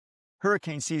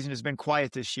Hurricane season has been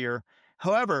quiet this year.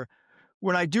 However,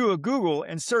 when I do a Google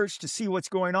and search to see what's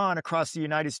going on across the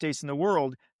United States and the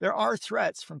world, there are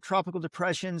threats from tropical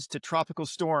depressions to tropical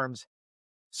storms.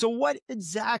 So, what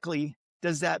exactly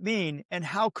does that mean, and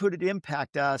how could it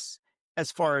impact us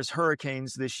as far as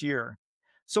hurricanes this year?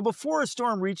 So, before a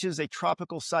storm reaches a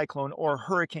tropical cyclone or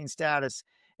hurricane status,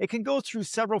 it can go through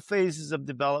several phases of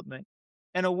development.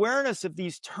 And awareness of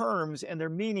these terms and their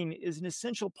meaning is an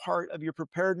essential part of your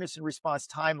preparedness and response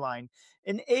timeline,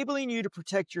 enabling you to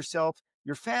protect yourself,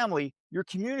 your family, your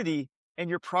community, and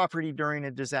your property during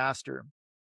a disaster.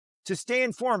 To stay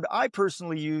informed, I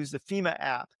personally use the FEMA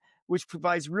app, which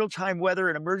provides real-time weather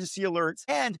and emergency alerts,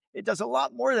 and it does a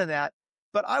lot more than that.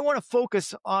 But I want to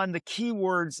focus on the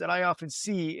keywords that I often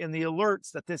see in the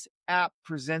alerts that this app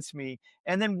presents me,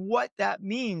 and then what that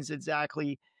means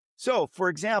exactly. So, for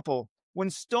example, when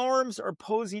storms are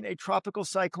posing a tropical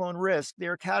cyclone risk, they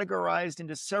are categorized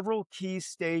into several key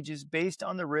stages based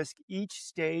on the risk each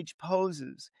stage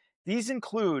poses. These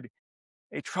include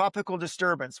a tropical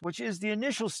disturbance, which is the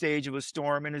initial stage of a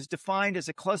storm and is defined as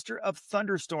a cluster of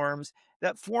thunderstorms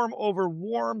that form over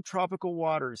warm tropical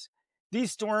waters.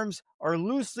 These storms are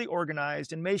loosely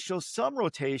organized and may show some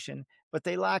rotation, but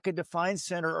they lack a defined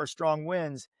center or strong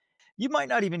winds. You might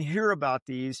not even hear about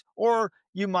these, or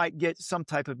you might get some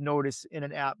type of notice in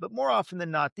an app, but more often than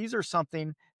not, these are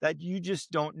something that you just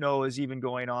don't know is even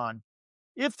going on.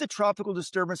 If the tropical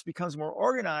disturbance becomes more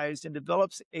organized and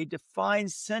develops a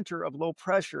defined center of low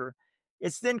pressure,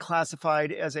 it's then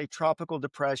classified as a tropical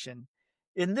depression.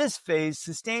 In this phase,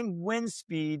 sustained wind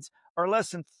speeds are less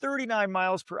than 39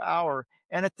 miles per hour,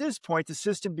 and at this point, the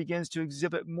system begins to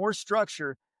exhibit more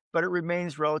structure, but it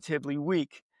remains relatively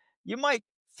weak. You might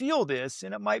feel this,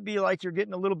 and it might be like you're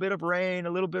getting a little bit of rain,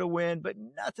 a little bit of wind, but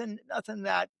nothing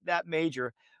that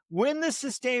major. When the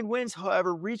sustained winds,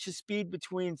 however, reach a speed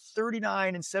between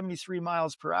 39 and 73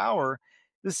 miles per hour,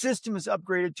 the system is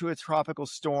upgraded to a tropical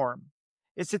storm.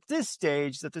 It's at this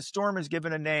stage that the storm is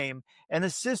given a name, and the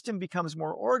system becomes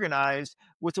more organized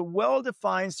with a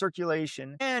well-defined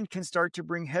circulation and can start to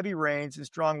bring heavy rains and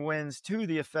strong winds to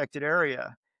the affected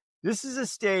area. This is a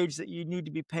stage that you need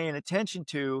to be paying attention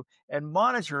to and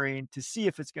monitoring to see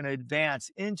if it's going to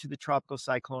advance into the tropical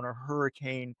cyclone or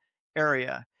hurricane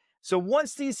area. So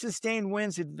once these sustained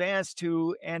winds advance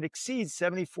to and exceed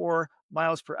 74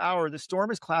 miles per hour, the storm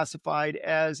is classified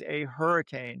as a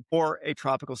hurricane or a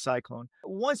tropical cyclone.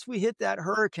 Once we hit that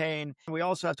hurricane, we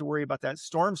also have to worry about that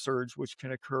storm surge, which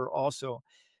can occur also.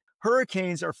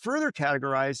 Hurricanes are further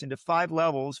categorized into 5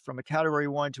 levels from a category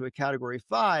 1 to a category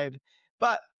 5,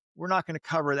 but we're not going to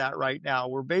cover that right now.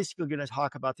 We're basically going to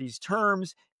talk about these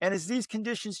terms. And as these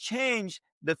conditions change,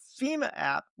 the FEMA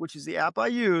app, which is the app I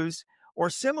use, or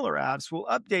similar apps will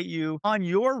update you on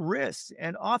your risks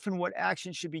and often what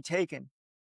action should be taken.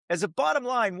 As a bottom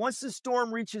line, once the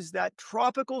storm reaches that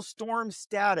tropical storm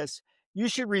status, you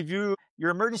should review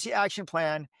your emergency action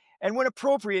plan and, when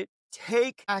appropriate,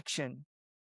 take action.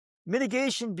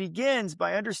 Mitigation begins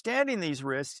by understanding these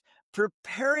risks,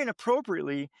 preparing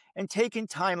appropriately, and taking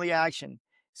timely action.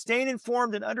 Staying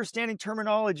informed and understanding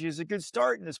terminology is a good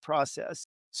start in this process.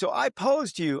 So I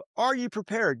pose to you, are you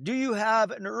prepared? Do you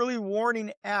have an early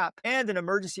warning app and an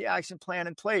emergency action plan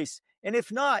in place? And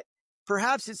if not,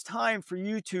 perhaps it's time for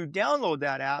you to download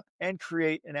that app and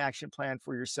create an action plan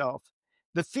for yourself.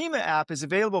 The FEMA app is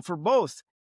available for both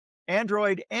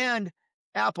Android and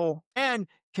Apple and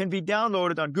can be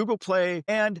downloaded on Google Play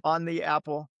and on the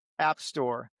Apple App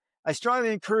Store. I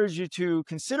strongly encourage you to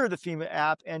consider the FEMA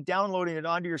app and downloading it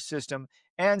onto your system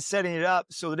and setting it up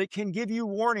so that it can give you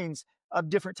warnings of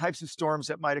different types of storms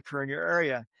that might occur in your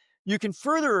area. You can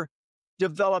further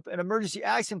develop an emergency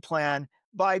action plan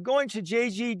by going to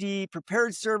JGD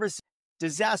Prepared Service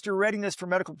Disaster Readiness for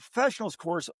Medical Professionals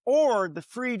course or the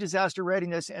free Disaster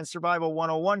Readiness and Survival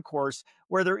 101 course,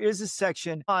 where there is a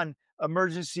section on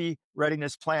emergency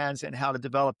readiness plans and how to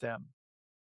develop them.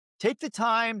 Take the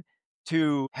time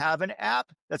to have an app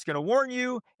that's going to warn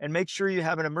you and make sure you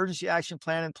have an emergency action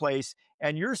plan in place,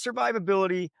 and your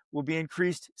survivability will be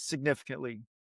increased significantly.